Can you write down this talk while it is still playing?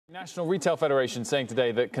National Retail Federation saying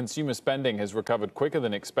today that consumer spending has recovered quicker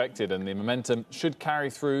than expected and the momentum should carry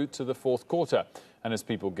through to the fourth quarter. And as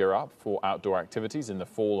people gear up for outdoor activities in the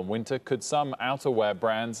fall and winter, could some outerwear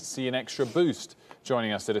brands see an extra boost?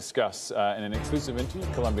 Joining us to discuss in an exclusive interview,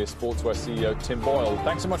 Columbia Sportswear CEO Tim Boyle.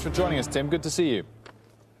 Thanks so much for joining us, Tim. Good to see you.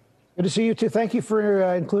 Good to see you, too. Thank you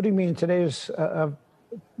for including me in today's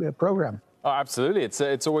program. Oh, absolutely.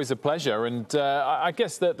 It's always a pleasure. And I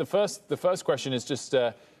guess that the first question is just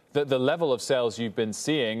the level of sales you've been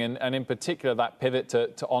seeing, and in particular that pivot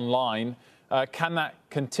to online. Can that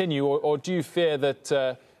continue, or do you fear that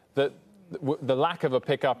the lack of a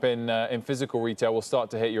pickup in physical retail will start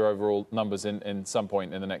to hit your overall numbers in some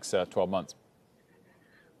point in the next 12 months?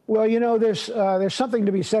 Well, you know, there's something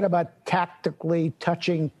to be said about tactically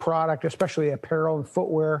touching product, especially apparel and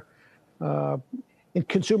footwear. And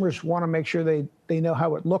consumers want to make sure they know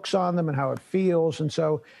how it looks on them and how it feels. And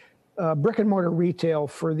so brick and mortar retail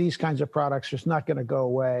for these kinds of products is not going to go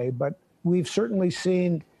away. But we've certainly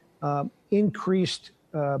seen increased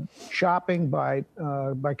shopping by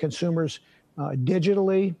consumers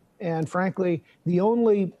digitally. And frankly, the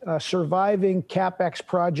only surviving CapEx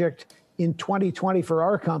project in 2020 for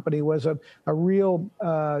our company was a real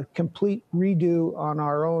complete redo on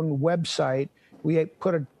our own website. We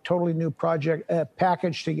put a totally new project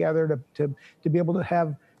package together to be able to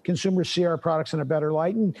have consumers see our products in a better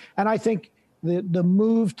light. And I think the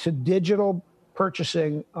move to digital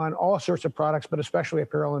purchasing on all sorts of products, but especially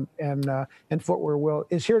apparel and footwear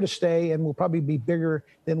is here to stay and will probably be bigger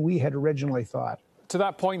than we had originally thought. To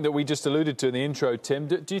that point that we just alluded to in the intro, Tim,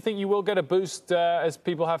 do you think you will get a boost as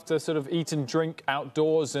people have to sort of eat and drink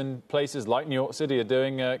outdoors in places like New York City are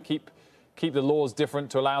doing, keep the laws different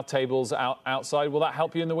to allow tables outside? Will that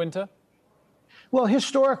help you in the winter? Well,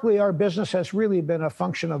 historically, our business has really been a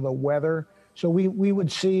function of the weather. So we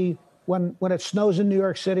would see when it snows in New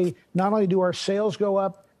York City, not only do our sales go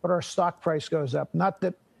up, but our stock price goes up. Not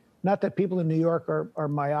that people in New York are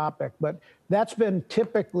myopic, but that's been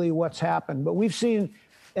typically what's happened. But we've seen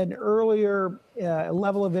an earlier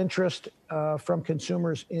level of interest from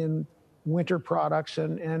consumers in winter products,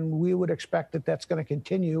 and we would expect that that's going to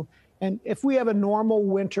continue. And if we have a normal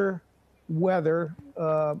winter weather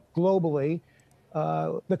globally,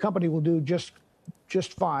 the company will do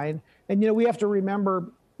just fine. And, you know, we have to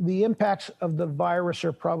remember the impacts of the virus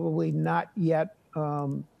are probably not yet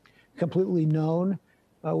completely known.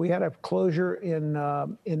 We had a closure in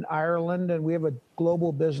Ireland, and we have a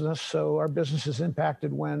global business, so our business is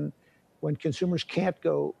impacted when consumers can't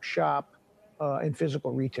go shop in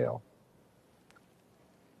physical retail.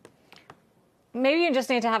 Maybe you just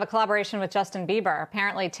need to have a collaboration with Justin Bieber.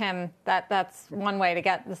 Apparently, Tim, that's one way to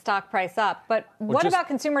get the stock price up. But what about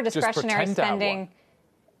consumer discretionary spending?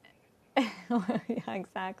 Yeah,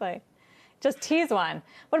 exactly. Just tease one.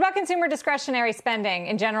 What about consumer discretionary spending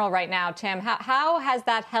in general right now, Tim? How has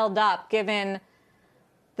that held up given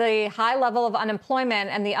the high level of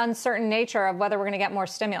unemployment and the uncertain nature of whether we're going to get more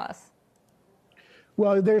stimulus?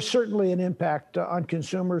 Well, there's certainly an impact on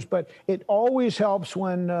consumers, but it always helps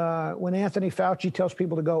when Anthony Fauci tells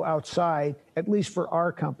people to go outside, at least for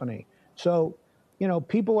our company. So, you know,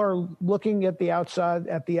 people are looking at the outside,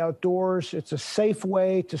 at the outdoors. It's a safe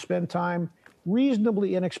way to spend time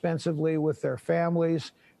reasonably inexpensively with their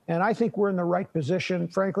families. And I think we're in the right position.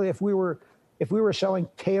 Frankly, if we were selling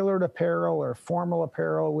tailored apparel or formal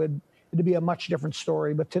apparel, it'd be a much different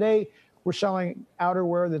story. But today we're selling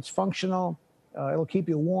outerwear that's functional. It'll keep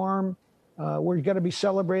you warm. We're going to be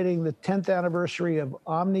celebrating the 10th anniversary of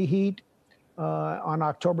Omni Heat on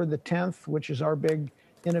October the 10th, which is our big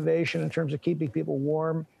innovation in terms of keeping people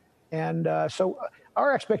warm. And so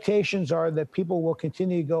our expectations are that people will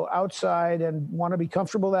continue to go outside and want to be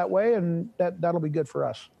comfortable that way, and that'll be good for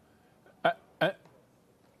us.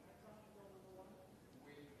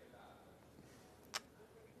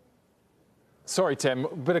 Sorry, Tim,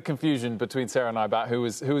 a bit of confusion between Sarah and I about who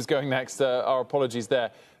was going next. Our apologies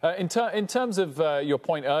there. In terms of your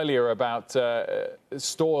point earlier about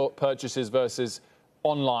store purchases versus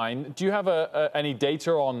online, do you have any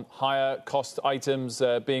data on higher cost items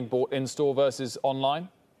being bought in store versus online?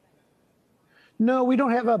 No, we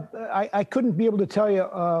don't have I couldn't be able to tell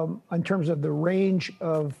you in terms of the range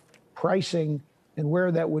of pricing and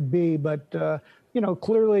where that would be, but you know,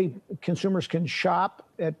 clearly consumers can shop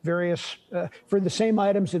at various for the same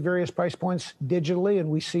items at various price points digitally, and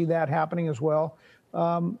we see that happening as well.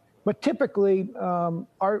 But typically,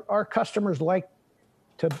 our customers like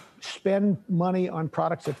to spend money on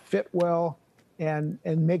products that fit well and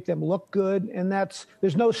make them look good, and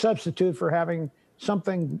there's no substitute for having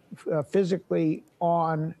something physically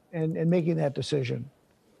on and making that decision.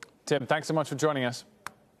 Tim, thanks so much for joining us.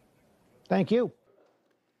 Thank you.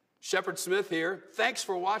 Shepard Smith here. Thanks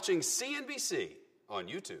for watching CNBC on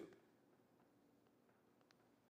YouTube.